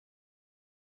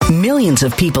Millions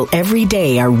of people every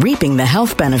day are reaping the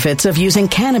health benefits of using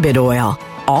cannabis oil,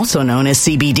 also known as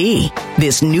CBD.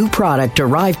 This new product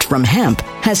derived from hemp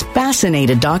has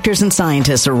fascinated doctors and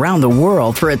scientists around the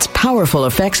world for its powerful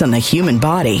effects on the human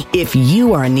body. If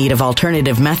you are in need of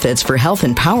alternative methods for health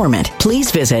empowerment, please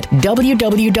visit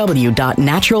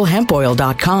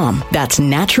www.naturalhempoil.com. That's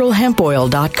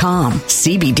naturalhempoil.com.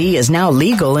 CBD is now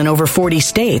legal in over 40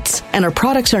 states, and our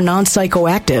products are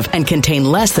non-psychoactive and contain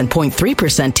less than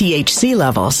 0.3% THC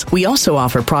levels. We also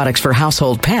offer products for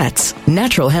household pets.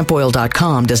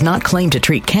 Naturalhempoil.com does not claim to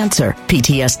treat cancer,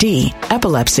 PTSD,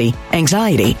 epilepsy,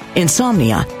 anxiety,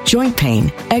 insomnia, joint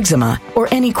pain, eczema, or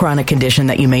any chronic condition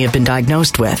that you may have been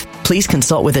diagnosed with. Please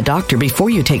consult with a doctor before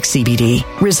you take CBD.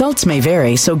 Results may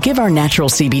vary, so give our natural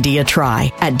CBD a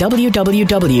try at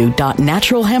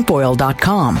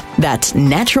www.naturalhempoil.com. That's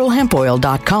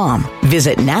naturalhempoil.com.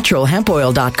 Visit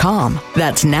naturalhempoil.com.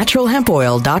 That's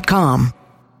naturalhempoil.com.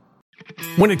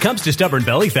 When it comes to stubborn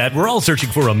belly fat, we're all searching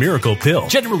for a miracle pill.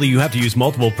 Generally, you have to use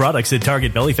multiple products that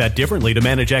target belly fat differently to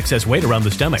manage excess weight around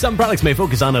the stomach. Some products may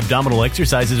focus on abdominal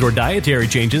exercises or dietary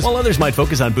changes, while others might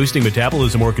focus on boosting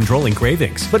metabolism or controlling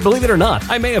cravings. But believe it or not,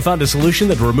 I may have found a solution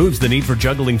that removes the need for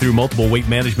juggling through multiple weight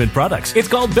management products. It's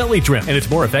called Belly Trim, and it's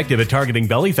more effective at targeting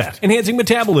belly fat, enhancing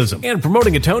metabolism, and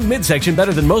promoting a toned midsection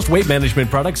better than most weight management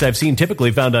products I've seen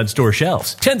typically found on store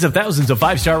shelves. Tens of thousands of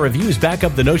 5-star reviews back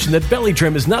up the notion that Belly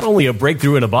Trim is not only a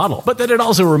breakthrough in a bottle, but that it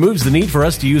also removes the need for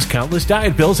us to use countless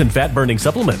diet pills and fat-burning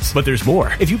supplements. But there's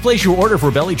more. If you place your order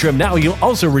for Belly Trim now, you'll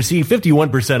also receive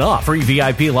 51% off, free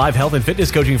VIP live health and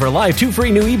fitness coaching for life, 2 free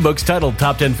new ebooks titled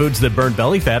Top 10 Foods That Burn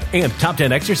Belly Fat and Top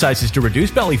 10 Exercises to Reduce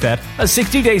Belly Fat, a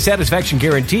 60-day satisfaction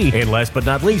guarantee, and last but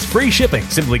not least, free shipping.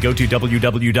 Simply go to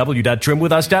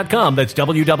www.trimwithus.com. That's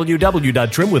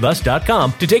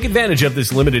www.trimwithus.com to take advantage of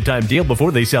this limited time deal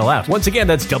before they sell out. Once again,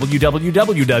 that's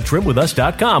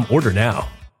www.trimwithus.com. Order now.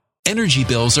 Energy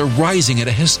bills are rising at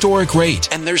a historic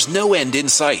rate, and there's no end in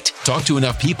sight. Talk to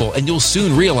enough people, and you'll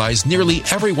soon realize nearly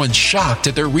everyone's shocked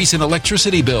at their recent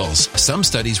electricity bills. Some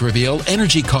studies reveal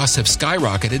energy costs have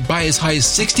skyrocketed by as high as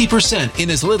 60%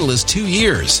 in as little as 2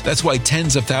 years. That's why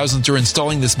tens of thousands are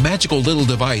installing this magical little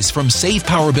device from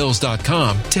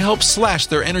SavePowerBills.com to help slash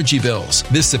their energy bills.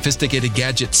 This sophisticated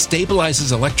gadget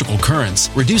stabilizes electrical currents,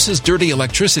 reduces dirty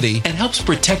electricity, and helps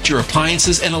protect your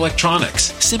appliances and electronics.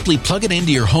 Simply plug it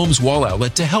into your home's wall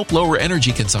outlet to help lower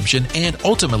energy consumption and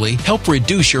ultimately help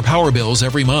reduce your power bills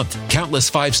every month.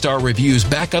 Countless 5-star reviews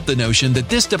back up the notion that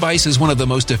this device is one of the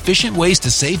most efficient ways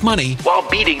to save money while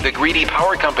beating the greedy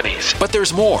power companies. But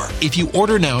there's more. If you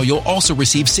order now, you'll also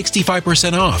receive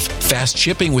 65% off, fast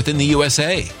shipping within the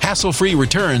USA, hassle-free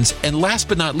returns, and last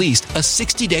but not least, a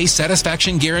 60-day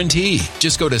satisfaction guarantee.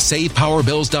 Just go to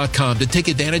SavePowerBills.com to take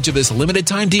advantage of this limited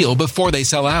time deal before they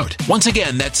sell out. Once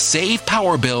again, that's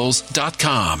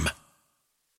SavePowerBills.com.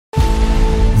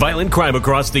 Violent crime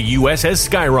across the U.S. has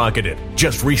skyrocketed.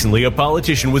 Just recently, a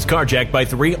politician was carjacked by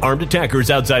 3 armed attackers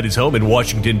outside his home in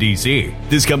Washington, D.C.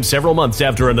 This comes several months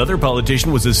after another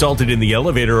politician was assaulted in the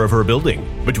elevator of her building.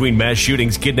 Between mass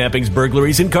shootings, kidnappings,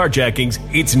 burglaries, and carjackings,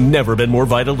 it's never been more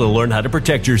vital to learn how to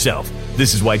protect yourself.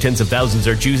 This is why tens of thousands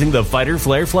are choosing the Fighter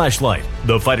Flare flashlight.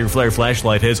 The Fighter Flare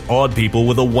flashlight has awed people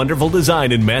with a wonderful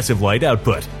design and massive light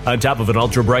output. On top of an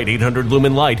ultra-bright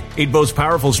 800-lumen light, it boasts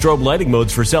powerful strobe lighting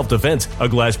modes for self-defense, a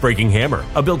glass-breaking hammer,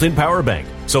 a built-in power bank,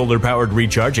 solar-powered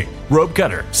recharging, rope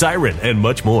cutter, siren, and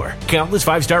much more. Countless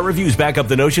 5-star reviews back up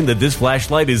the notion that this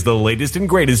flashlight is the latest and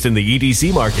greatest in the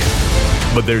EDC market.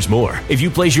 But there's more. If you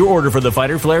place your order for the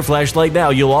Fighter Flare flashlight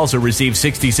now, you'll also receive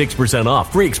 66%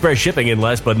 off, free express shipping, and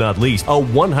last but not least, a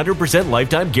 100%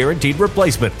 lifetime guaranteed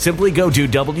replacement. Simply go to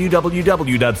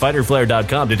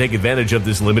www.fighterflare.com to take advantage of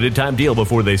this limited time deal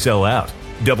before they sell out.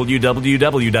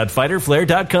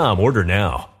 www.fighterflare.com. Order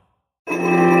now.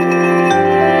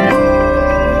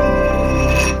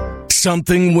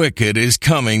 Something wicked is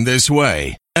coming this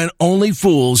way, and only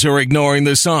fools are ignoring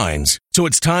the signs. So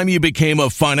it's time you became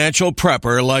a financial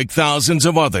prepper like thousands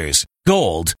of others.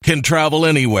 Gold can travel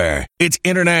anywhere. It's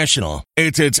international.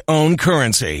 It's its own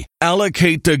currency.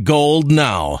 Allocate to gold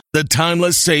now, the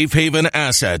timeless safe haven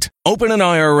asset. Open an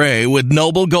IRA with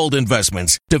Noble Gold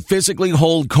Investments to physically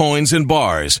hold coins and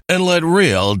bars and let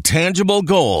real, tangible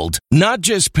gold, not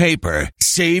just paper,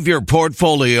 Save your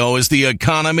portfolio as the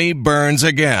economy burns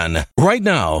again. Right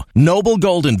now, Noble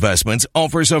Gold Investments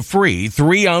offers a free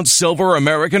 3-ounce silver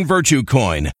American Virtue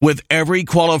coin with every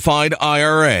qualified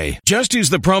IRA. Just use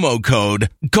the promo code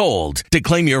GOLD to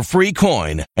claim your free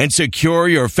coin and secure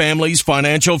your family's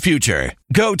financial future.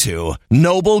 Go to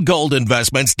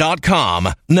noblegoldinvestments.com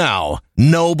now.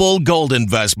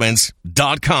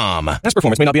 noblegoldinvestments.com. Past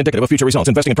performance may not be indicative of future results.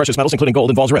 Investing in precious metals, including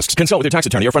gold, involves risks. Consult with your tax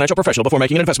attorney or financial professional before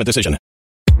making an investment decision.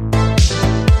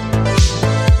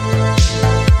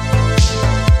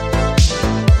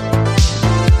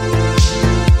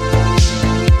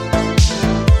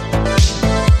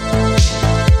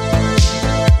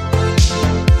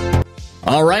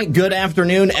 All right, good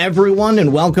afternoon, everyone,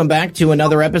 and welcome back to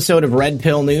another episode of Red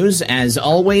Pill News. As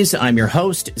always, I'm your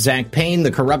host, Zach Payne,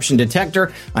 the corruption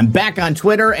detector. I'm back on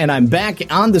Twitter, and I'm back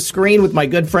on the screen with my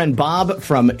good friend Bob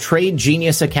from Trade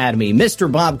Genius Academy.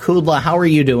 Mr. Bob Kudla, how are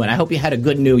you doing? I hope you had a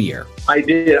good new year. I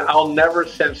did. I'll never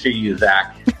censor you,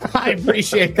 Zach. I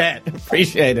appreciate that.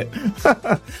 Appreciate it.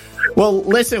 Well,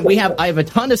 listen, I have a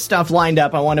ton of stuff lined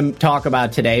up I want to talk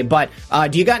about today, but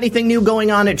do you got anything new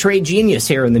going on at Trade Genius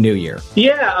here in the new year?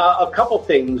 Yeah, a couple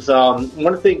things.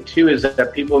 One thing, too, is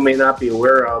that people may not be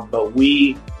aware of, but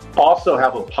we also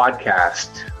have a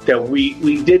podcast that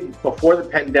we did before the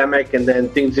pandemic, and then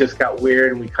things just got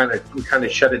weird, and we kind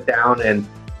of shut it down,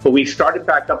 but we started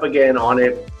back up again on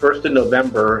it 1st of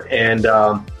November, and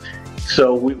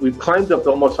so we've climbed up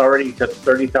almost already to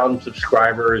 30,000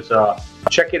 subscribers.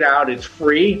 Check it out. It's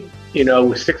free.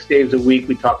 6 days a week.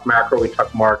 We talk macro, we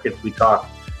talk markets, we talk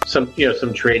some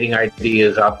trading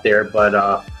ideas out there. But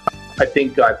I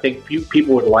think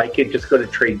people would like it. Just go to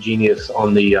Trade Genius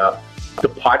on the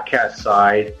podcast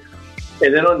side.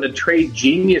 And then on the Trade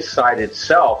Genius side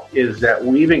itself is that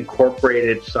we've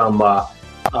incorporated some, I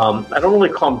don't really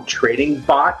call them trading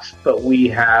bots, but we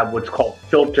have what's called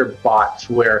filter bots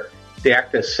where they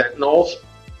act as sentinels,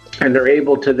 and they're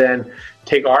able to then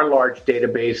take our large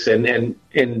database and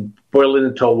boil it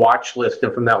into a watch list.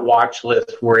 And from that watch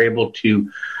list, we're able to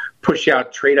push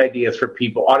out trade ideas for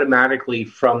people automatically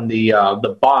from the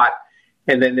bot.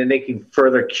 And then they can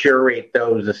further curate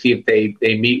those to see if they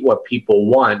meet what people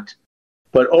want.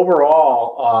 But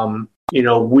overall,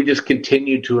 we just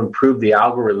continue to improve the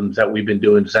algorithms that we've been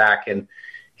doing, Zach, and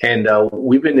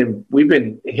we've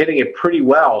been hitting it pretty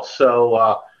well.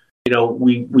 So,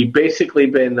 we basically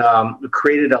been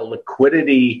created a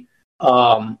liquidity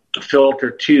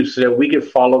filter too, so that we can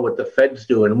follow what the Fed's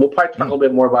doing. And we'll probably talk a little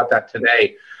bit more about that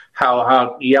today,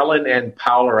 how Yellen and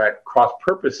Powell are at cross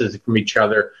purposes from each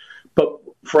other. But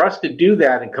for us to do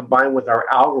that and combine with our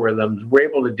algorithms, we're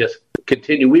able to just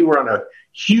continue. We were on a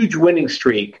huge winning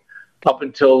streak up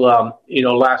until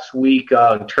last week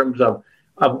in terms of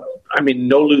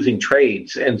no losing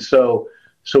trades, and so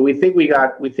we think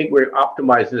we're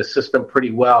optimizing the system pretty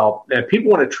well. And if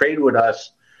people want to trade with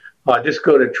us, just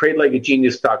go to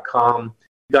tradelikeagenius.com.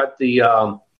 Got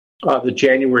the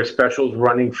January specials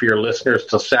running for your listeners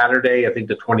till Saturday, I think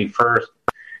the 21st.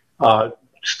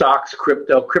 Stocks,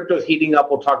 crypto's heating up.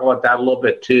 We'll talk about that a little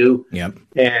bit too. Yep.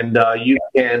 And you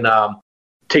can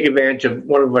take advantage of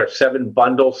one of our 7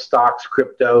 bundle stocks,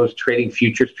 cryptos, trading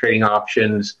futures, trading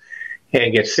options,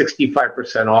 and get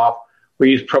 65% off. We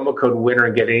use promo code WINNER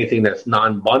and get anything that's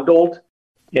non-bundled,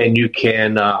 and you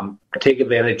can take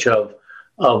advantage of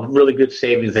really good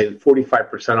savings,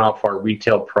 45% off our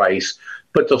retail price,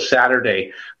 but till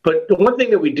Saturday. But the one thing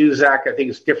that we do, Zach, I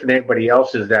think is different than anybody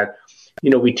else, is that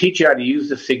we teach you how to use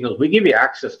the signals. We give you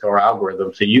access to our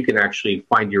algorithm, so you can actually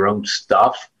find your own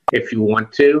stuff if you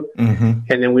want to. Mm-hmm.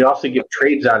 And then we also give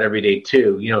trades out every day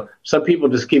too. Some people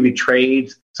just give you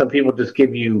trades. Some people just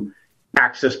give you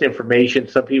access to information.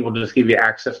 Some people just give you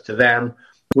access to them.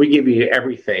 We give you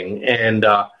everything, and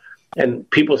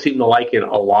people seem to like it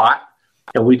a lot.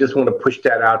 And we just want to push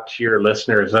that out to your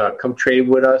listeners. Come trade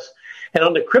with us. And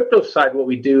on the crypto side, what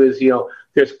we do is,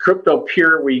 there's Crypto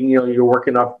Pure, where you're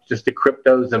working off just the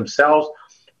cryptos themselves.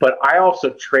 But I also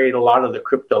trade a lot of the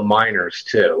crypto miners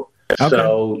too. Okay.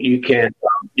 So you can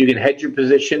hedge your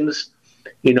positions,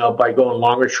 by going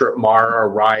long or short Mara,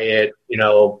 Riot,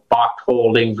 Bach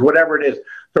Holdings, whatever it is.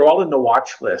 They're all in the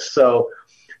watch list. So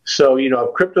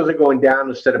if cryptos are going down,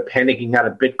 instead of panicking out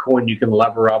of Bitcoin, you can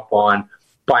lever up on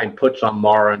buying puts on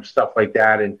Mara and stuff like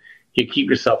that, and you keep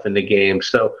yourself in the game.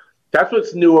 So that's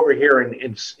what's new over here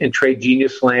in Trade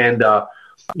Genius land.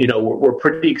 We're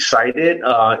pretty excited.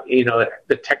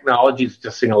 The technology is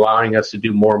just allowing us to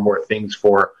do more and more things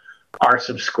for our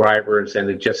subscribers, and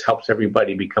it just helps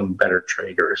everybody become better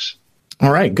traders.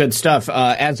 All right, good stuff.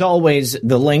 As always,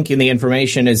 the link and the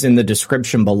information is in the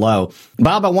description below.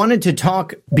 Bob, I wanted to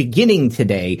talk beginning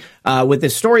today with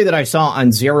this story that I saw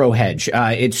on Zero Hedge.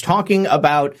 It's talking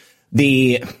about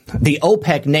the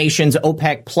OPEC nations,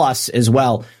 OPEC Plus as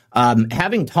well,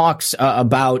 having talks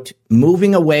about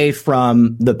moving away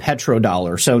from the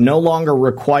petrodollar, so no longer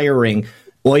requiring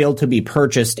oil to be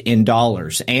purchased in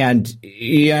dollars. And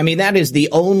I mean, that is the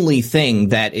only thing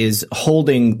that is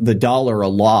holding the dollar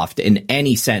aloft in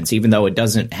any sense, even though it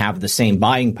doesn't have the same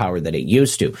buying power that it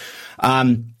used to.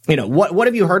 What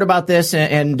have you heard about this,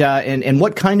 and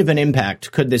what kind of an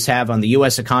impact could this have on the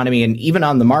U.S. economy and even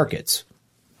on the markets?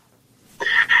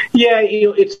 Yeah,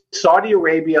 it's Saudi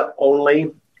Arabia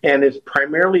only, and it's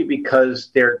primarily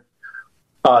because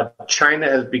China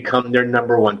has become their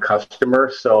number one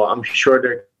customer. So I'm sure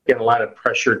they're getting a lot of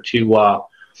pressure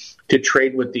to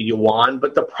trade with the yuan.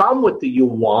 But the problem with the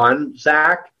yuan,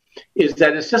 Zach, is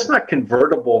that it's just not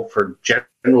convertible for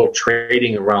general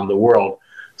trading around the world.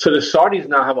 So the Saudis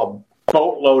now have a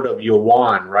boatload of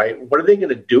yuan, right? What are they going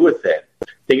to do with it?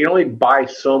 They can only buy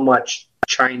so much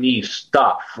Chinese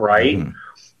stuff, right? Mm.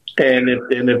 And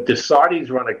if the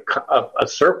Saudis run a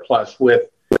surplus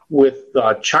with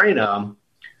China,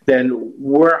 then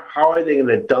how are they going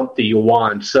to dump the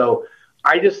yuan? So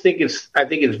I just think it's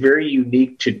very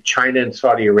unique to China and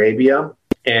Saudi Arabia,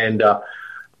 and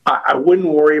I wouldn't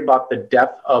worry about the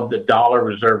depth of the dollar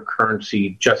reserve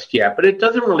currency just yet. But it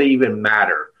doesn't really even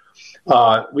matter.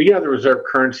 We have the reserve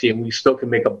currency, and we still can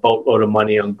make a boatload of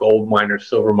money on gold miners,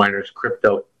 silver miners,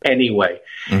 crypto anyway.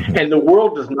 Mm-hmm. And the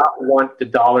world does not want the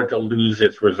dollar to lose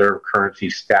its reserve currency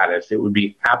status. It would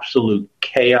be absolute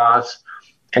chaos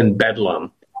and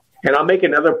bedlam. And I'll make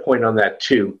another point on that,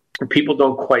 too. People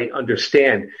don't quite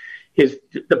understand is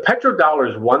the petrodollar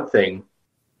is one thing,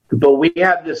 but we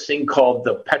have this thing called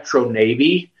the Petro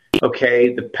Navy,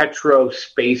 okay, the Petro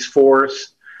Space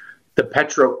Force, the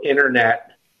Petro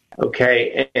Internet,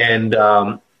 okay, and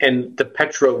the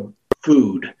Petro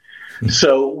Food.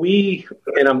 So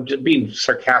and I'm just being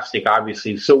sarcastic,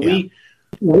 obviously. So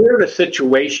we're in a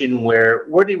situation where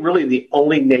we're really the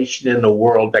only nation in the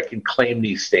world that can claim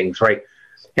these things, right?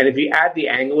 And if you add the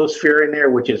Anglosphere in there,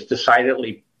 which is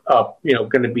decidedly,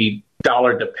 going to be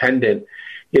dollar dependent,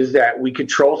 is that we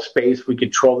control space, we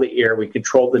control the air, we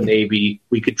control the Navy,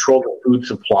 we control the food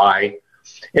supply.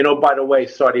 And oh, by the way,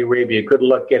 Saudi Arabia, good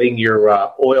luck getting your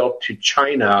oil to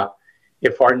China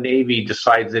if our Navy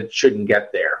decides it shouldn't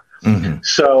get there. Mm-hmm.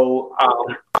 So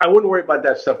I wouldn't worry about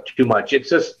that stuff too much. It's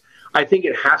just, I think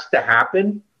it has to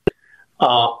happen.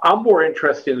 I'm more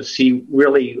interested to see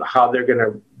really how they're going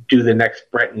to do the next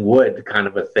Bretton Woods kind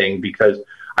of a thing, because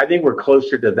I think we're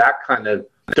closer to that kind of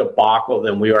debacle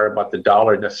than we are about the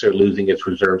dollar necessarily losing its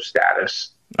reserve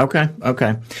status. Okay.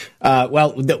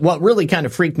 What really kind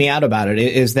of freaked me out about it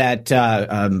is that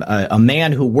a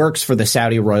man who works for the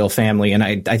Saudi royal family, and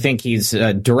I think he's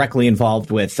directly involved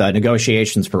with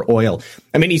negotiations for oil.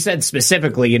 I mean, he said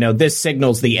specifically, this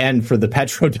signals the end for the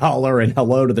petrodollar and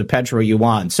hello to the petro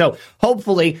yuan. So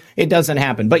hopefully it doesn't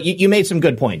happen. But you made some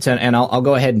good points, and I'll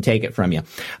go ahead and take it from you.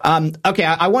 Okay,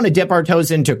 I want to dip our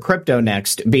toes into crypto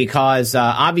next, because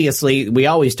obviously we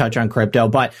always touch on crypto,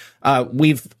 but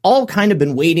we've all kind of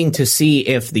been waiting to see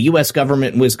if the U.S.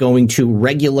 government was going to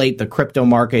regulate the crypto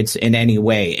markets in any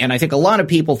way. And I think a lot of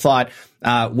people thought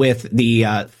with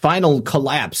the final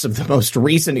collapse of the most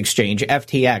recent exchange,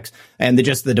 FTX, and the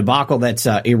debacle that's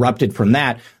erupted from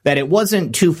that it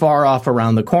wasn't too far off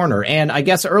around the corner. And I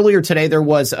guess earlier today there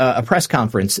was a press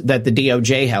conference that the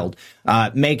DOJ held,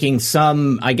 making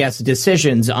some,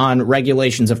 decisions on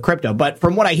regulations of crypto. But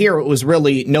from what I hear, it was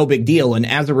really no big deal. And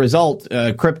as a result,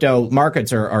 crypto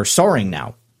markets are soaring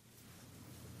now.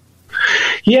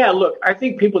 Yeah, look, I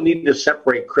think people need to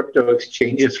separate crypto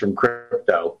exchanges from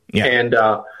crypto. Yeah. And,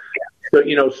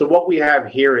 so what we have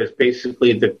here is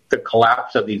basically the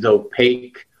collapse of these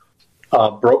opaque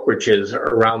brokerages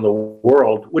around the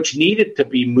world, which needed to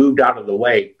be moved out of the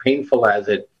way, painful as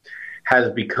it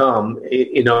has become,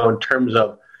 in terms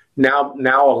of now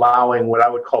allowing what I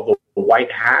would call the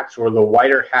white hats, or the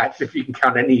whiter hats, if you can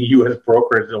count any U.S.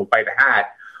 broker as a white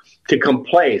hat, to come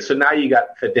play. So now you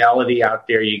got Fidelity out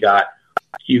there, you got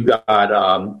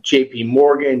J.P.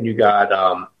 Morgan, you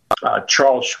got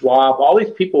Charles Schwab. All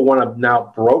these people want to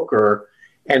now broker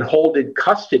and hold in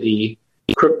custody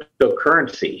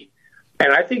cryptocurrency,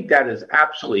 and I think that is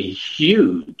absolutely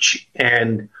huge.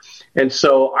 And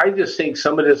so I just think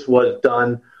some of this was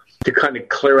done to kind of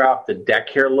clear out the deck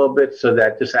here a little bit, so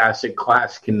that this asset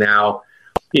class can now,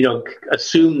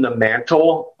 assume the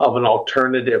mantle of an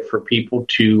alternative for people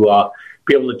to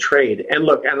be able to trade. And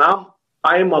look, and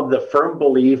I am of the firm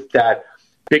belief that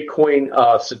Bitcoin,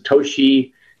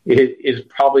 Satoshi is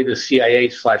probably the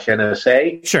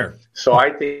CIA/NSA. Sure. So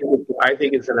I think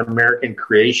it's an American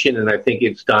creation, and I think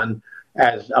it's done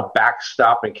as a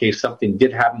backstop in case something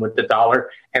did happen with the dollar,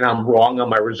 and I'm wrong on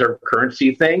my reserve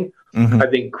currency thing. I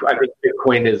think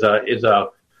Bitcoin is a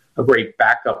great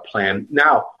backup plan.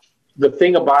 Now, the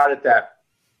thing about it that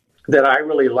I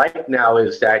really like now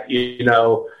is that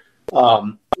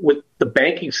with the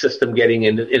banking system getting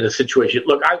in a situation.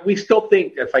 Look, we still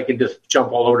think, if I can just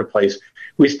jump all over the place,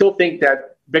 we still think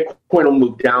that Bitcoin will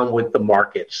move down with the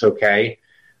markets. Okay.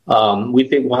 We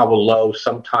think we'll have a low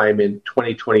sometime in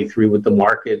 2023 with the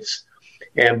markets,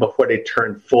 and before they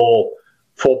turn full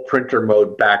printer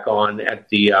mode back on at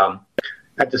the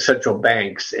central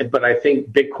banks. But I think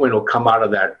Bitcoin will come out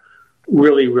of that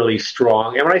really, really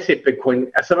strong. And when I say Bitcoin,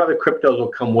 some other cryptos will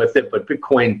come with it, but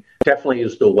Bitcoin definitely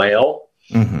is the whale.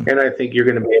 And I think you're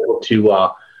going to be able to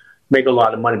make a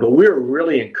lot of money. But we're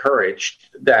really encouraged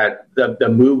that the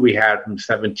move we had from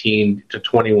 $17,000 to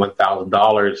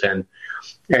 $21,000, and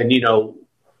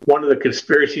one of the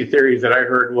conspiracy theories that I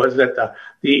heard was that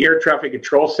the air traffic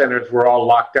control centers were all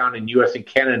locked down in U.S. and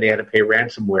Canada, and they had to pay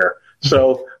ransomware.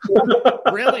 So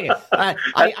really, I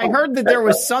heard that there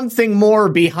was something more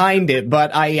behind it,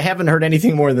 but I haven't heard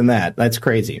anything more than that. That's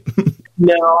crazy.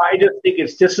 No, I just think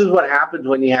this is what happens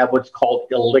when you have what's called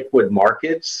illiquid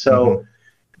markets. So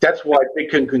that's why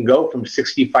Bitcoin can go from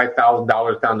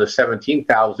 $65,000 down to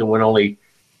 $17,000 when only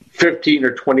 15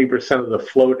 or 20% of the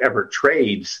float ever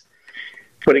trades.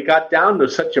 But it got down to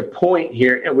such a point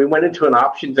here, and we went into an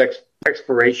options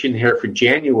expiration here for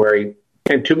January,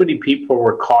 and too many people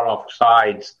were caught off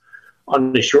sides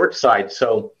on the short side.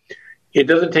 So it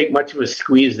doesn't take much of a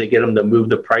squeeze to get them to move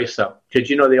the price up, because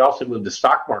they also moved the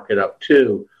stock market up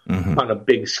too on a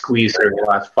big squeeze there in the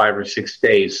last 5 or 6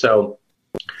 days. So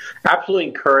absolutely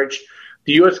encouraged.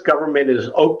 The U.S. government is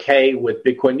okay with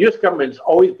Bitcoin. The U.S. government has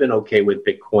always been okay with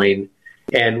Bitcoin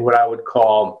and what I would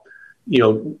call,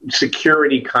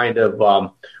 security kind of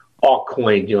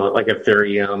altcoin, like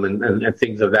Ethereum and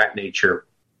things of that nature.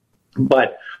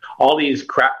 But all these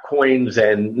crap coins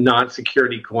and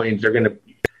non-security coins are going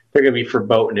to be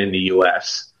verboten in the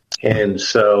U.S. And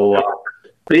so,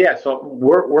 so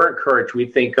we're encouraged. We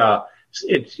think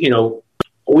it's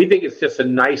just a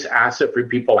nice asset for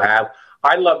people to have.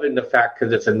 I love it in the fact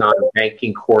because it's a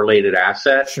non-banking correlated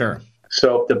asset. Sure.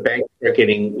 So if the banks are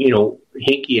getting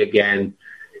hinky again,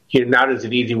 now there's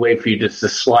an easy way for you just to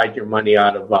slide your money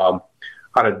out of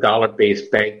dollar-based,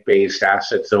 bank-based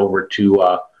assets over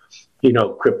to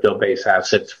crypto-based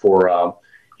assets for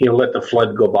let the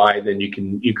flood go by, then you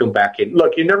can back in.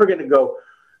 Look, you're never going to go.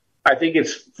 I think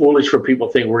it's foolish for people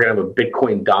to think we're going to have a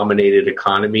Bitcoin-dominated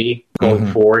economy going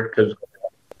forward, because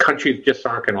countries just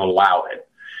aren't going to allow it.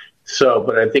 So,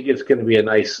 but I think it's going to be a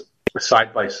nice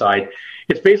side-by-side.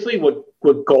 It's basically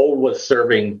what gold was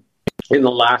serving in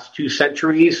the last 2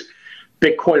 centuries.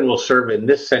 Bitcoin will serve in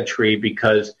this century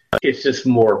because it's just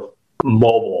more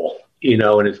mobile,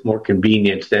 and it's more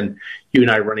convenient than you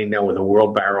and I running down with a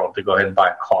wheelbarrow to go ahead and buy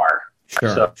a car.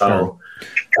 Sure.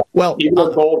 Well, even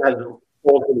though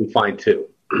gold can be fine too.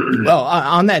 Well,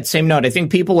 on that same note, I think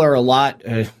people are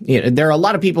there are a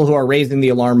lot of people who are raising the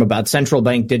alarm about central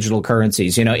bank digital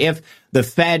currencies. If the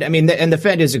Fed, and the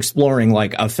Fed is exploring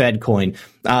like a Fed coin,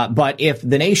 but if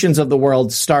the nations of the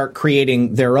world start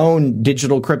creating their own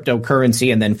digital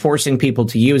cryptocurrency and then forcing people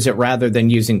to use it rather than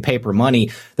using paper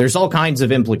money, there's all kinds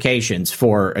of implications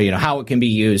for, how it can be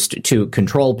used to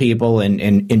control people and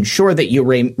ensure that you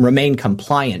remain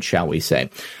compliant, shall we say.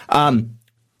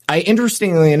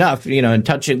 Interestingly enough,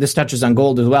 this touches on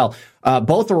gold as well.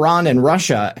 Both Iran and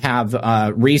Russia have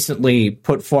recently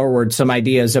put forward some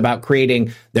ideas about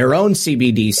creating their own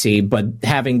CBDC, but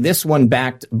having this one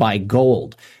backed by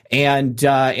gold. And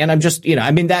I'm just,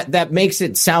 that makes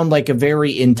it sound like a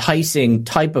very enticing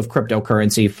type of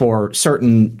cryptocurrency for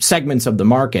certain segments of the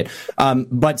market.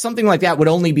 But something like that would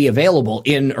only be available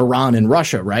in Iran and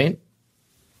Russia, right?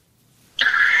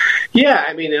 Yeah,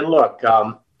 and look.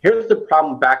 Here's the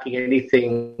problem backing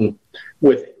anything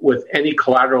with any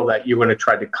collateral that you're going to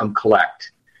try to come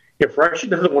collect. If Russia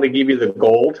doesn't want to give you the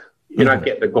gold, you're not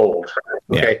getting the gold.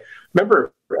 Okay. Yeah.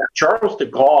 Remember, Charles de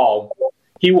Gaulle,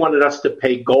 he wanted us to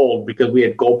pay gold because we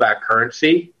had gold-backed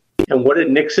currency. And what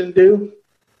did Nixon do?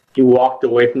 He walked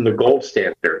away from the gold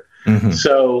standard.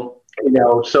 So,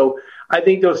 so I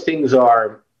think those things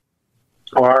are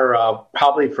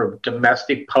probably for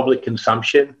domestic public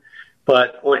consumption.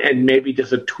 And maybe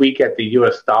just a tweak at the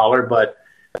U.S. dollar. But,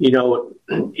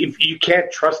 if you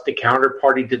can't trust the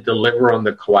counterparty to deliver on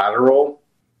the collateral,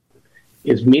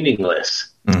 it's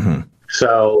meaningless.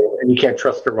 So, and you can't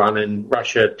trust Iran and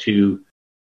Russia to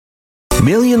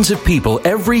Millions of people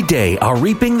every day are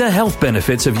reaping the health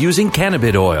benefits of using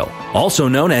cannabis oil, also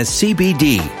known as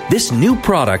CBD. This new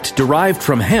product derived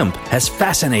from hemp has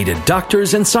fascinated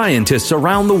doctors and scientists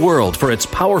around the world for its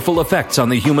powerful effects on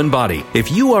the human body.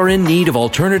 If you are in need of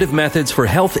alternative methods for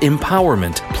health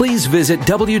empowerment, please visit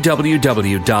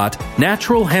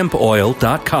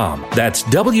www.naturalhempoil.com. That's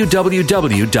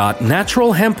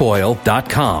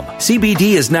www.naturalhempoil.com. CBD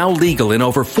is now legal in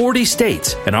over 40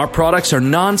 states, and our products are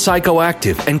non-psychoactive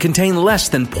and contain less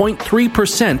than 0.3%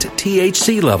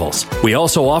 THC levels. We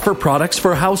also offer products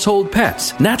for household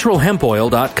pets.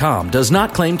 NaturalHempOil.com does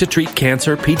not claim to treat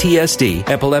cancer, PTSD,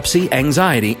 epilepsy,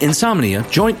 anxiety, insomnia,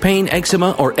 joint pain,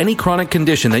 eczema, or any chronic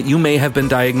condition that you may have been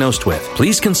diagnosed with.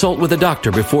 Please consult with a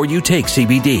doctor before you take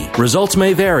CBD. Results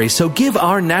may vary, so give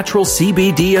our natural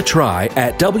CBD a try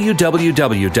at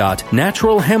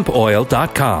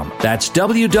www.naturalhempoil.com. That's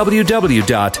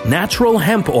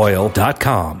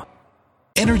www.naturalhempoil.com.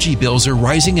 Energy bills are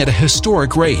rising at a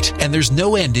historic rate, and there's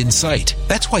no end in sight.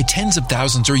 That's why tens of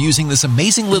thousands are using this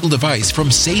amazing little device from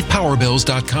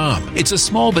SavePowerBills.com. It's a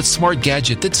small but smart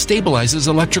gadget that stabilizes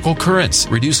electrical currents,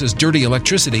 reduces dirty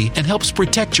electricity, and helps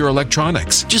protect your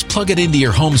electronics. Just plug it into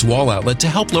your home's wall outlet to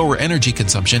help lower energy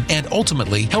consumption and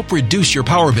ultimately help reduce your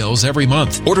power bills every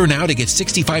month. Order now to get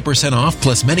 65% off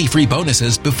plus many free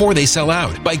bonuses before they sell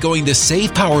out by going to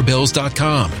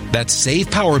SavePowerBills.com. That's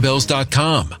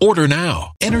SavePowerBills.com. Order now.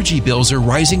 Energy bills are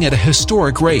rising at a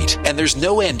historic rate, and there's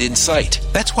no end in sight.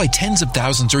 That's why tens of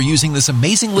thousands are using this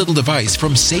amazing little device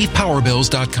from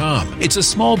SavePowerBills.com. It's a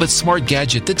small but smart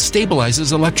gadget that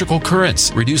stabilizes electrical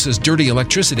currents, reduces dirty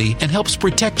electricity, and helps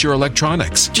protect your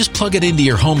electronics. Just plug it into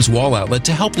your home's wall outlet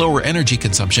to help lower energy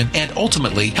consumption and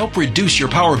ultimately help reduce your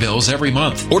power bills every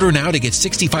month. Order now to get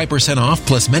 65% off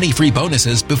plus many free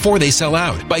bonuses before they sell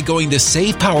out by going to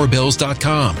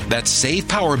SavePowerBills.com. That's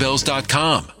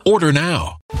SavePowerBills.com. Order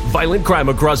now. Violent crime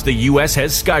across the U.S.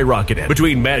 has skyrocketed.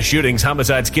 Between mass shootings,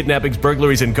 homicides, kidnappings,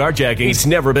 burglaries, and carjacking, it's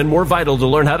never been more vital to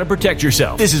learn how to protect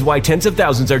yourself. This is why tens of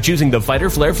thousands are choosing the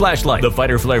Fighter Flare flashlight. The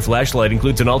Fighter Flare flashlight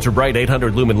includes an ultra-bright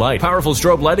 800 lumen light, powerful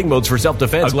strobe lighting modes for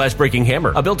self-defense, a glass-breaking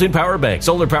hammer, a built-in power bank,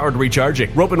 solar-powered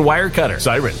recharging, rope and wire cutter,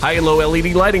 siren, high and low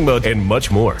LED lighting mode, and much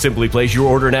more. Simply place your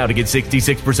order now to get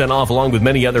 66% off along with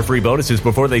many other free bonuses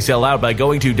before they sell out by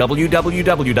going to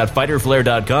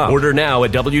www.fighterflare.com. Order now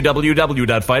at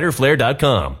www.fighterflare.com.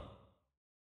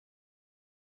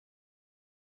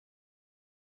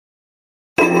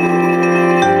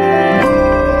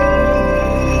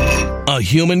 A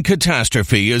human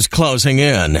catastrophe is closing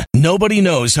in. Nobody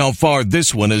knows how far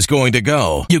this one is going to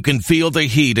go. You can feel the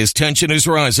heat as tension is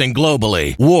rising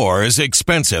globally. War is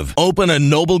expensive. Open a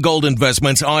Noble Gold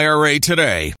Investments IRA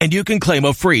today, and you can claim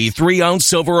a free 3-ounce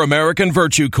silver American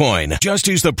Virtue coin. Just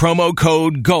use the promo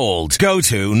code GOLD. Go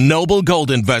to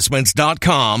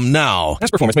noblegoldinvestments.com now.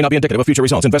 Past performance may not be indicative of future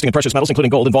results. Investing in precious metals,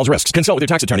 including gold, involves risks. Consult with your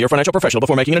tax attorney or financial professional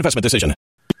before making an investment decision.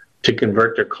 To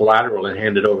convert their collateral and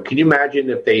hand it over. Can you imagine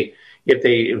if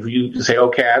you say,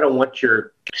 okay, I don't want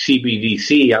your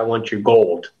CBDC, I want your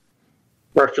gold.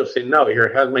 First you'll say, no,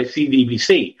 here, have my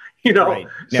CDBC. Right.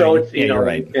 So it's you're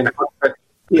right. And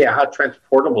how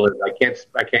transportable it is.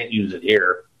 I can't use it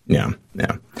here. Yeah.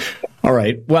 All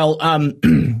right. Well,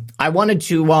 I wanted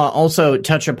to also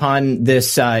touch upon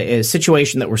this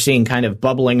situation that we're seeing kind of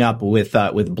bubbling up with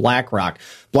BlackRock.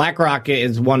 BlackRock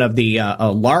is one of the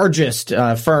largest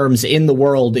firms in the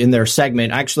world in their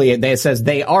segment. Actually, it says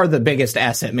they are the biggest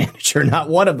asset manager, not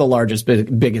one of the largest,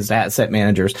 biggest asset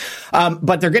managers.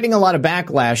 But they're getting a lot of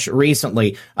backlash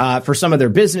recently for some of their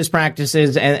business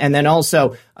practices, and then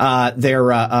also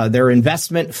their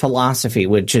investment philosophy,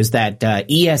 which is that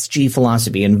ESG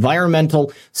philosophy,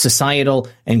 environmental, societal,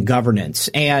 and governance.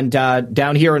 And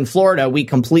down here in Florida, we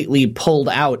completely pulled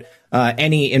out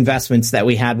any investments that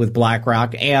we had with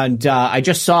BlackRock. And I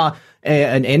just saw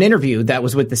an interview that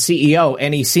was with the CEO,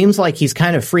 and he seems like he's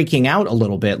kind of freaking out a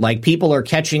little bit. Like, people are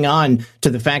catching on to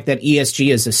the fact that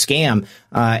ESG is a scam,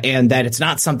 and that it's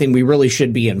not something we really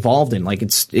should be involved in. Like,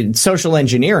 it's social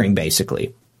engineering,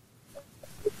 basically.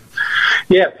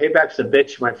 Yeah, payback's a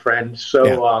bitch, my friend.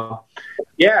 So,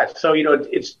 so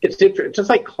it's just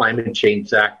like climate change,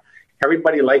 Zach.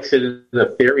 Everybody likes it in the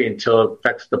theory until it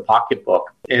affects the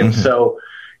pocketbook. And so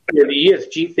the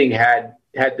ESG thing had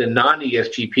the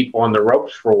non-ESG people on the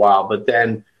ropes for a while, but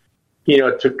then,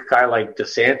 it took a guy like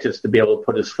DeSantis to be able to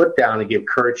put his foot down and give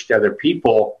courage to other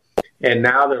people. And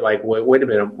now they're like, wait a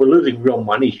minute, we're losing real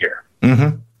money here.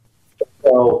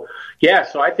 So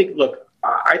I think,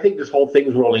 I think this whole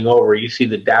thing's rolling over. You see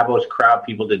the Davos crowd,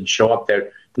 people didn't show up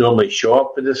there, normally show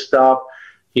up for this stuff.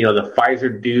 The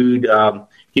Pfizer dude,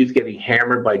 he's getting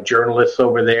hammered by journalists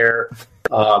over there.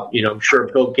 I'm sure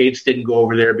Bill Gates didn't go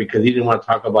over there because he didn't want to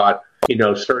talk about,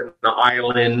 certain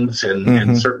islands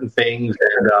and certain things.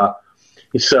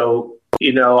 And so,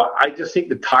 I just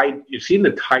think you've seen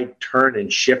the tide turn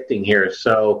and shifting here.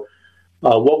 So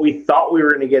what we thought we were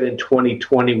going to get in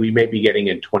 2020, we may be getting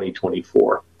in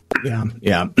 2024. Yeah.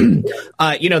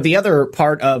 The other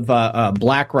part of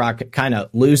BlackRock kind of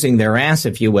losing their ass,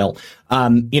 if you will,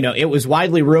 it was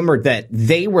widely rumored that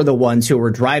they were the ones who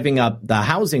were driving up the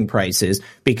housing prices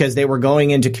because they were going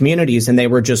into communities and they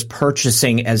were just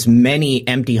purchasing as many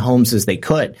empty homes as they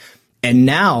could. And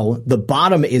now the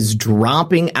bottom is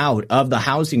dropping out of the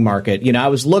housing market. I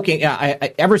was looking,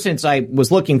 ever since I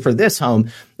was looking for this home,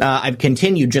 I've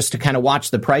continued just to kind of watch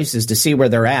the prices to see where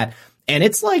they're at. And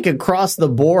it's like across the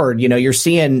board, you're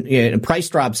seeing price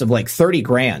drops of like 30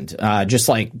 grand, just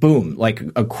like boom, like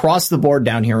across the board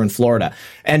down here in Florida.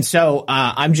 And so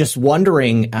I'm just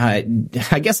wondering, I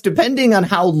guess, depending on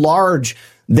how large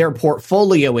their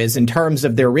portfolio is in terms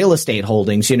of their real estate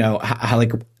holdings, how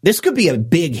like this could be a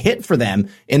big hit for them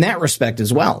in that respect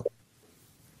as well.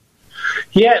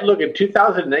 Yeah, look, in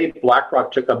 2008,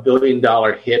 BlackRock took $1 billion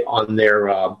hit on their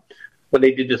when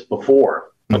they did this before.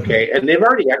 Okay, and they've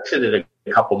already exited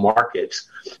a couple markets,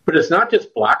 but it's not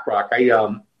just BlackRock.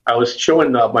 I was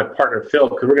showing my partner Phil,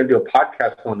 because we're going to do a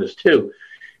podcast on this too,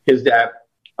 is that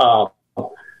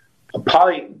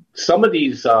probably some of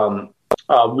these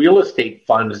real estate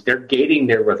funds, they're gating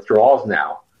their withdrawals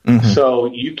now, so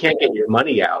you can't get your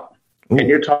money out. And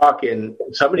you're talking,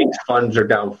 some of these funds are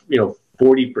down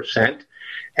 40%,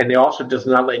 and they also just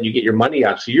not letting you get your money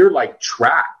out, so you're like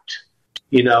trapped.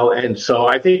 And so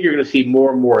I think you're going to see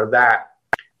more and more of that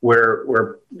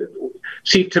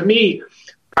see, to me,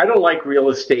 I don't like real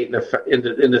estate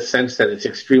in the sense that it's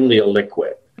extremely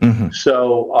illiquid.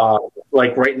 So,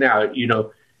 like right now,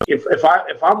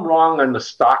 if I'm wrong on the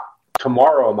stock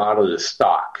tomorrow, I'm out of the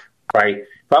stock, right?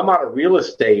 If I'm out of real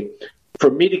estate,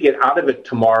 for me to get out of it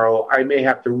tomorrow, I may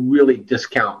have to really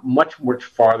discount much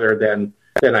farther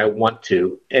than I want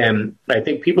to. And I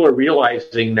think people are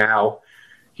realizing now,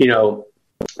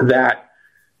 that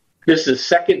this is the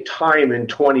second time in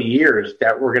 20 years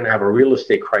that we're going to have a real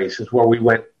estate crisis, where we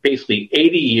went basically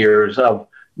 80 years of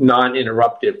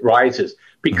non-interrupted rises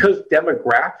because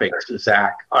demographics,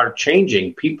 Zach, are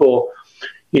changing. People,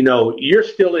 you're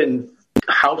still in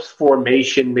house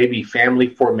formation, maybe family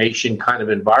formation kind of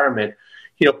environment.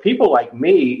 People like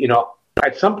me,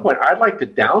 at some point I'd like to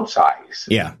downsize.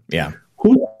 Yeah.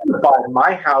 Who's going to buy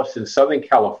my house in Southern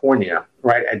California,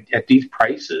 right, at these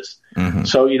prices?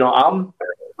 So,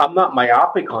 I'm not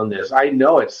myopic on this. I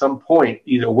know at some point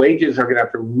either wages are going to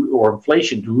have to, or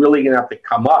inflation's really going to have to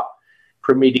come up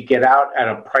for me to get out at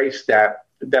a price that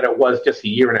it was just a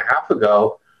year and a half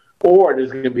ago, or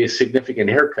there's going to be a significant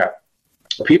haircut.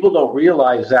 People don't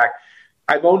realize, Zach,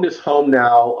 I've owned this home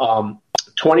now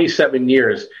 27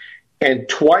 years. And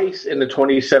twice in the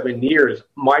 27 years,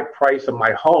 my price of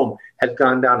my home has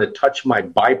gone down to touch my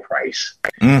buy price.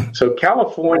 So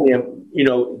California,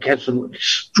 has some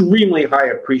extremely high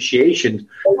appreciation,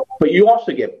 but you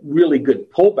also get really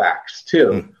good pullbacks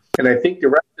too. And I think the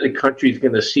rest of the country is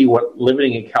going to see what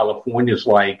living in California is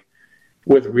like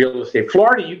with real estate.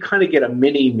 Florida, you kind of get a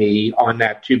mini me on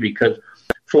that too, because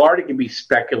Florida can be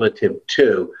speculative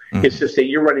too. It's just that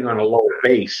you're running on a lower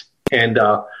base. And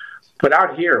but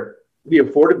out here, the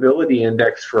affordability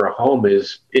index for a home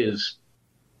is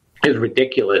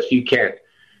ridiculous. You can't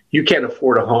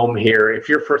afford a home here. If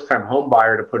you're a first-time home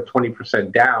buyer, to put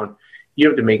 20% down, you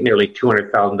have to make nearly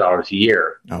 $200,000 a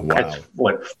year. Oh, wow. That's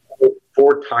what,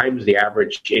 4 times the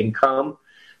average income.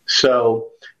 So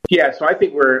yeah, so I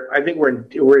think we're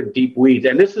in deep weeds,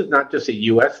 and this is not just a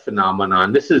U.S.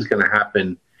 phenomenon. This is going to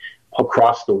happen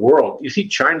across the world. You see,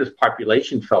 China's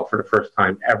population fell for the first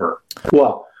time ever.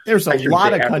 Well, there's a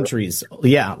lot of countries.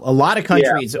 Yeah, a lot of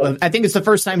countries. Yeah. I think it's the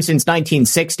first time since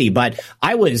 1960, but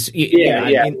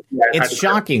it's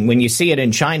shocking when you see it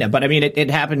in China. But I mean, it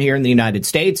happened here in the United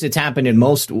States. It's happened in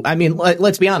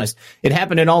let's be honest. It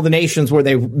happened in all the nations where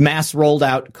they mass rolled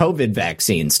out COVID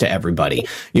vaccines to everybody,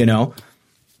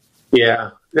 Yeah,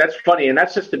 that's funny. And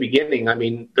that's just the beginning. I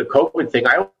mean, the COVID thing,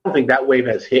 I don't think that wave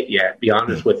has hit yet, to be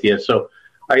honest with you. So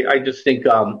I just think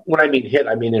when I mean hit,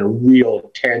 I mean in a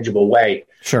real, tangible way.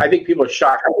 Sure. I think people are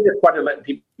shocked. I think they're quite letting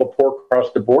people pour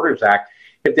across the Borders Act.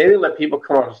 If they didn't let people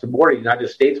come across the border, the United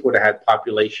States would have had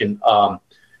population. It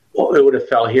would have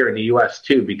fell here in the U.S.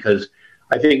 too, because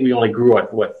I think we only grew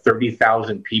at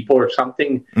 30,000 people or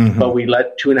something, but we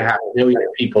let 2.5 million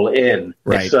people in.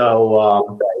 Right.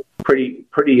 So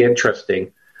pretty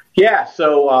interesting. Yeah.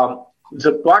 So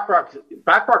So BlackRock's,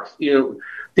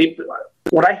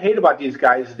 what I hate about these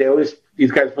guys is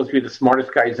these guys are supposed to be the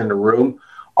smartest guys in the room.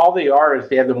 All they are is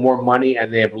they have the more money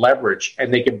and they have leverage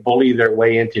and they can bully their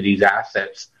way into these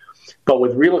assets. But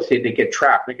with real estate, they get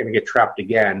trapped. They're going to get trapped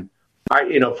again.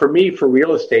 For me, for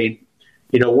real estate,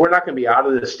 we're not going to be out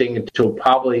of this thing until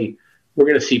we're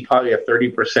going to see probably a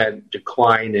 30%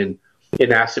 decline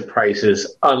in asset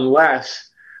prices unless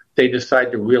they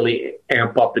decide to really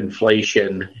amp up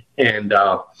inflation. And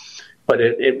but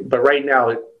right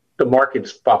now the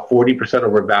market's about 40%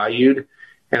 overvalued,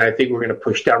 and I think we're going to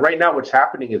push down. Right now, what's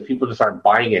happening is people just aren't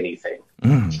buying anything.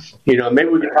 Maybe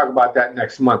we can talk about that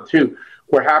next month too.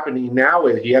 What's happening now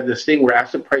is you have this thing where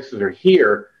asset prices are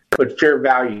here, but fair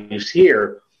value is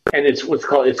here, and it's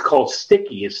called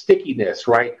sticky. It's stickiness,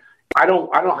 right? I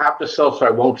don't have to sell, so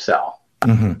I won't sell.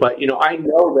 But I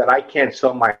know that I can't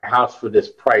sell my house for this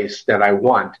price that I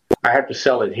want. I have to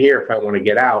sell it here if I want to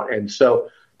get out, and so.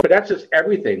 But that's just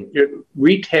everything.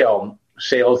 Retail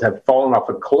sales have fallen off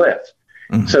a cliff,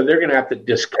 so they're going to have to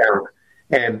discount,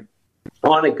 and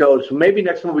on it goes. So maybe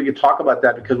next month we can talk about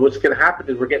that, because what's going to happen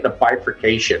is we're getting a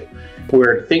bifurcation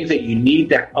where things that you need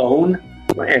to own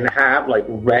and have, like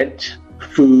rent,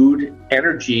 food,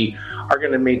 energy, are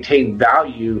going to maintain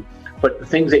value, but the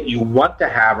things that you want to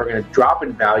have are going to drop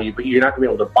in value, but you're not going to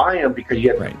be able to buy them because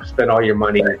you have to spend all your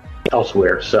money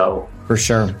elsewhere. So for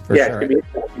sure. It's going to be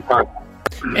interesting time.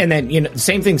 And then,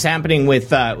 same thing's happening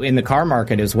with in the car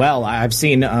market as well. I've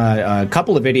seen a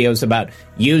couple of videos about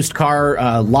used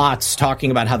car lots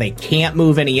talking about how they can't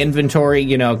move any inventory.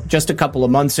 Just a couple of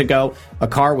months ago, a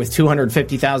car with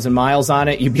 250,000 miles on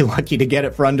it, you'd be lucky to get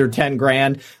it for under 10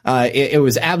 grand. It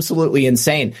was absolutely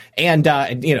insane. And,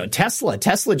 Tesla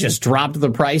just dropped the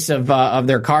price of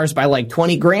their cars by like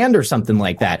 20 grand or something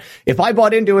like that. If I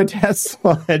bought into a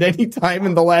Tesla at any time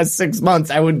in the last 6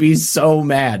 months, I would be so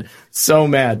mad. So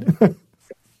mad. Did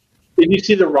you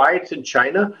see the riots in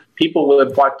China? People who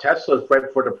had bought Teslas right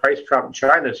before the price drop in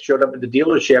China showed up at the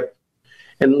dealership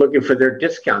and looking for their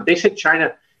discount. They said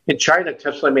in China,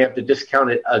 Tesla may have to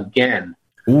discount it again.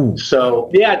 Ooh.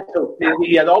 So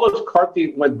all those car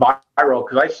thieves went viral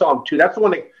because I saw them too. That's the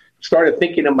one that started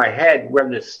thinking in my head, we're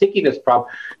having a stickiness problem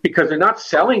because they're not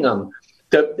selling them.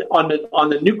 On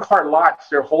the new car lots,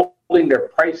 they're holding their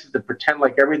prices to pretend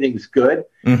like everything's good,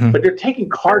 but they're taking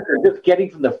cars they're just getting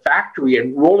from the factory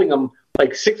and rolling them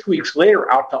like 6 weeks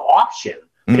later out to auction.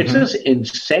 It's just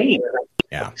insane.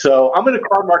 Yeah. So I'm in the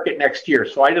car market next year,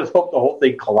 so I just hope the whole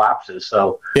thing collapses.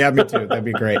 So yeah, me too. That'd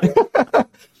be great.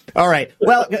 All right.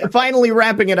 Well, finally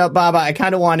wrapping it up, Bob, I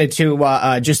kind of wanted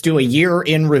to just do a year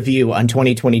in review on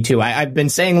 2022. I've been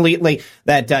saying lately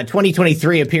that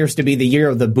 2023 appears to be the year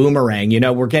of the boomerang.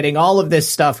 We're getting all of this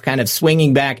stuff kind of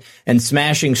swinging back and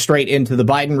smashing straight into the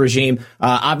Biden regime.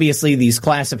 Obviously, these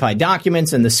classified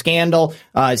documents and the scandal.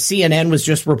 CNN was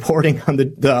just reporting on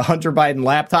the Hunter Biden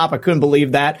laptop. I couldn't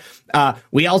believe that.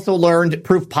 We also learned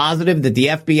proof positive that the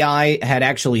FBI had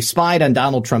actually spied on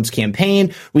Donald Trump's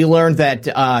campaign. We learned that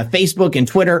Facebook and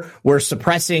Twitter were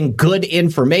suppressing good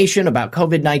information about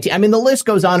COVID-19. I mean, the list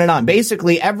goes on and on.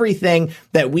 Basically, everything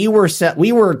that we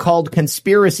were called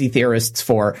conspiracy theorists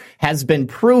for has been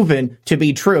proven to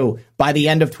be true by the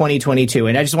end of 2022.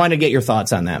 And I just wanted to get your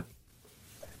thoughts on that.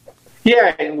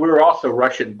 Yeah, and we were also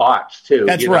Russian bots too.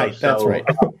 That's right. That's right.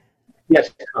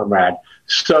 Yes, comrade.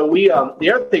 So we,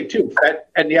 the other thing too, Fed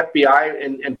and the FBI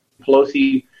and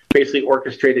Pelosi basically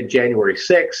orchestrated January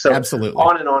 6th. So absolutely.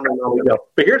 On and on and on we go.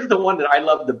 But here's the one that I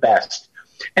love the best.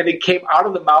 And it came out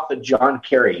of the mouth of John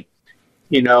Kerry,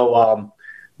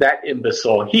 that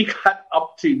imbecile. He got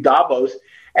up to Davos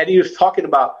and he was talking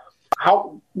about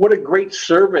what a great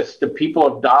service the people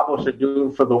of Davos are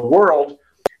doing for the world.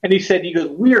 And he goes,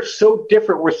 we are so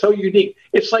different. We're so unique.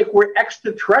 It's like we're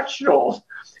extraterrestrials.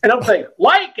 And I'm saying,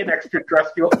 like an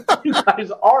extraterrestrial, you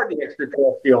guys are the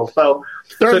extraterrestrials. So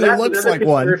certainly looks like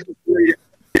one.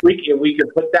 We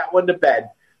can put that one to bed.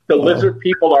 The lizard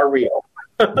people are real.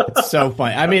 It's so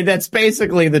funny. I mean, that's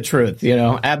basically the truth,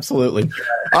 absolutely.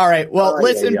 All right. Well,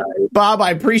 listen, Bob,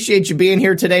 I appreciate you being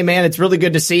here today, man. It's really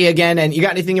good to see you again. And you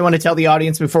got anything you want to tell the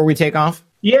audience before we take off?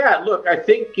 Yeah, look, I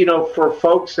think, for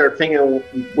folks that are thinking,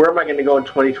 where am I going to go in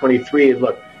 2023?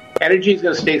 Look, energy is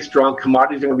going to stay strong.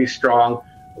 Commodities are going to be strong.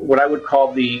 What I would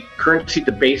call the currency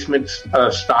debasement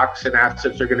stocks and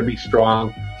assets are going to be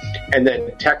strong. And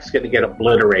then tech's going to get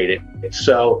obliterated.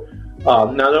 So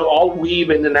now they'll all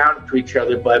weave in and out to each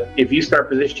other. But if you start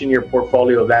positioning your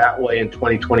portfolio that way in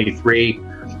 2023,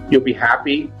 you'll be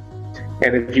happy.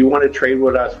 And if you want to trade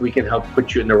with us, we can help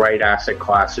put you in the right asset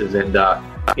classes and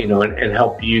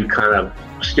help you kind of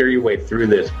steer your way through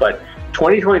this. But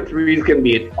 2023 is going to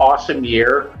be an awesome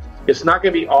year. It's not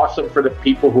going to be awesome for the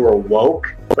people who are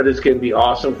woke, but it's going to be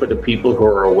awesome for the people who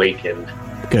are awakened.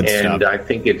 Good stuff. And I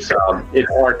think it's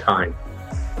our time.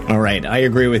 All right. I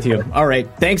agree with you. All right.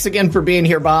 Thanks again for being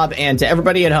here, Bob. And to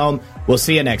everybody at home, we'll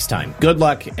see you next time. Good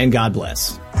luck and God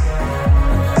bless.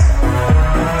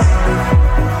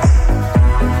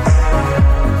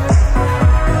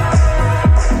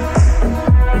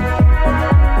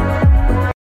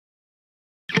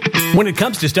 When it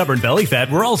comes to stubborn belly fat,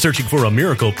 we're all searching for a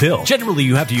miracle pill. Generally,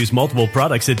 you have to use multiple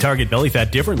products that target belly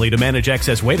fat differently to manage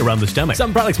excess weight around the stomach.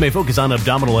 Some products may focus on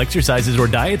abdominal exercises or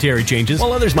dietary changes,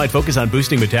 while others might focus on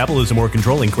boosting metabolism or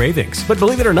controlling cravings. But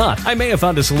believe it or not, I may have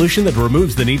found a solution that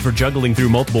removes the need for juggling through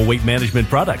multiple weight management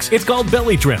products. It's called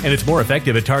Belly Trim, and it's more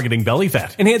effective at targeting belly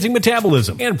fat, enhancing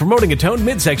metabolism, and promoting a toned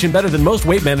midsection better than most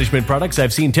weight management products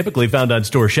I've seen typically found on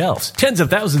store shelves. Tens of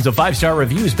thousands of 5-star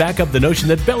reviews back up the notion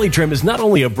that Belly Trim is not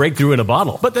only a breakthrough in a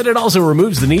bottle, but that it also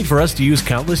removes the need for us to use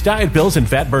countless diet pills and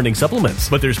fat-burning supplements.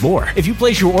 But there's more. If you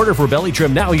place your order for Belly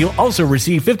Trim now, you'll also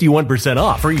receive 51%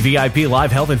 off, free VIP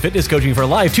live health and fitness coaching for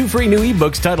life, 2 free new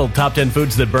ebooks titled Top 10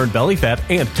 Foods That Burn Belly Fat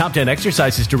and Top 10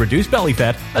 Exercises to Reduce Belly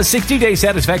Fat, a 60-day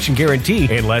satisfaction guarantee,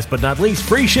 and last but not least,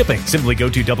 free shipping. Simply go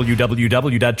to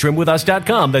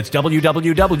www.trimwithus.com. That's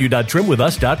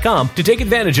www.trimwithus.com to take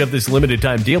advantage of this limited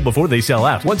time deal before they sell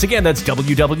out. Once again, that's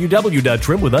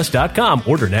www.trimwithus.com.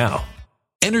 Order now.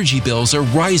 Energy bills are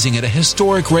rising at a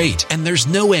historic rate, and there's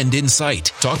no end in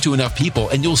sight. Talk to enough people,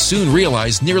 and you'll soon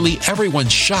realize nearly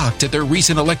everyone's shocked at their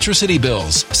recent electricity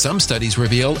bills. Some studies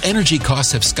reveal energy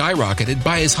costs have skyrocketed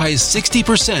by as high as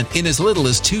 60% in as little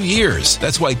as 2 years.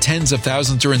 That's why tens of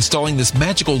thousands are installing this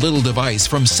magical little device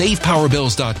from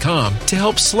SavePowerBills.com to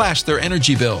help slash their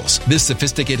energy bills. This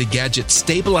sophisticated gadget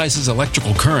stabilizes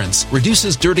electrical currents,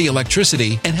 reduces dirty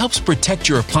electricity, and helps protect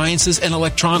your appliances and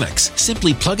electronics.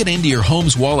 Simply plug it into your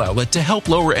home's wall outlet to help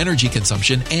lower energy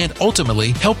consumption and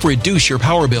ultimately help reduce your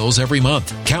power bills every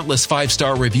month. Countless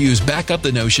 5-star reviews back up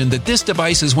the notion that this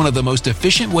device is one of the most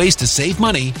efficient ways to save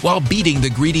money while beating the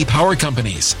greedy power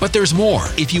companies. But there's more.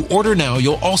 If you order now,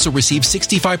 you'll also receive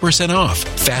 65% off,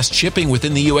 fast shipping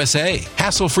within the USA,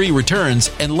 hassle-free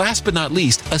returns, and last but not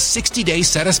least, a 60-day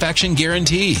satisfaction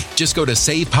guarantee. Just go to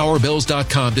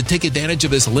SavePowerBills.com to take advantage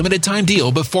of this limited time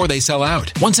deal before they sell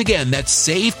out. Once again, that's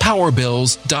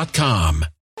SavePowerBills.com.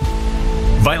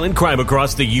 Violent crime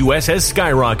across the U.S. has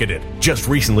skyrocketed. Just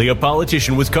recently, a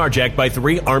politician was carjacked by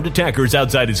 3 armed attackers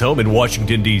outside his home in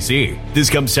Washington, D.C.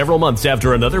 This comes several months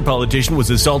after another politician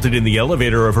was assaulted in the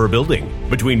elevator of her building.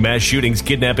 Between mass shootings,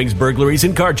 kidnappings, burglaries,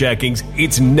 and carjackings,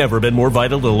 it's never been more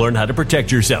vital to learn how to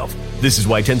protect yourself. This is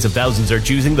why tens of thousands are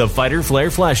choosing the Fighter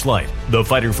Flare flashlight. The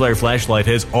Fighter Flare flashlight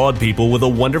has awed people with a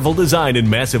wonderful design and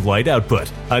massive light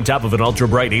output. On top of an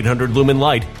ultra-bright 800-lumen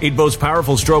light, it boasts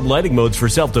powerful strobe lighting modes for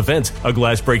self-defense, a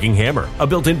glass-breaking hammer, a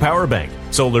built-in power bank,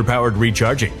 solar-powered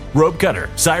recharging, rope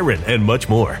cutter, siren, and much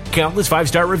more. Countless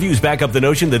 5-star reviews back up the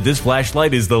notion that this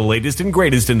flashlight is the latest and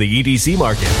greatest in the EDC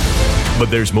market. But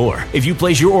there's more. If you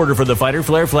place your order for the Fighter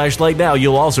Flare flashlight now,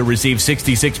 you'll also receive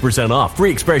 66% off,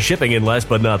 free express shipping, and last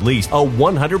but not least, a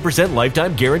 100%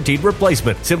 lifetime guaranteed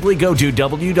replacement. Simply go to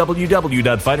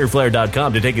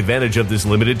www.fighterflare.com to take advantage of this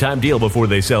limited time deal before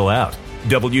they sell out.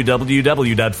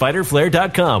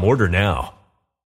 www.fighterflare.com. Order now.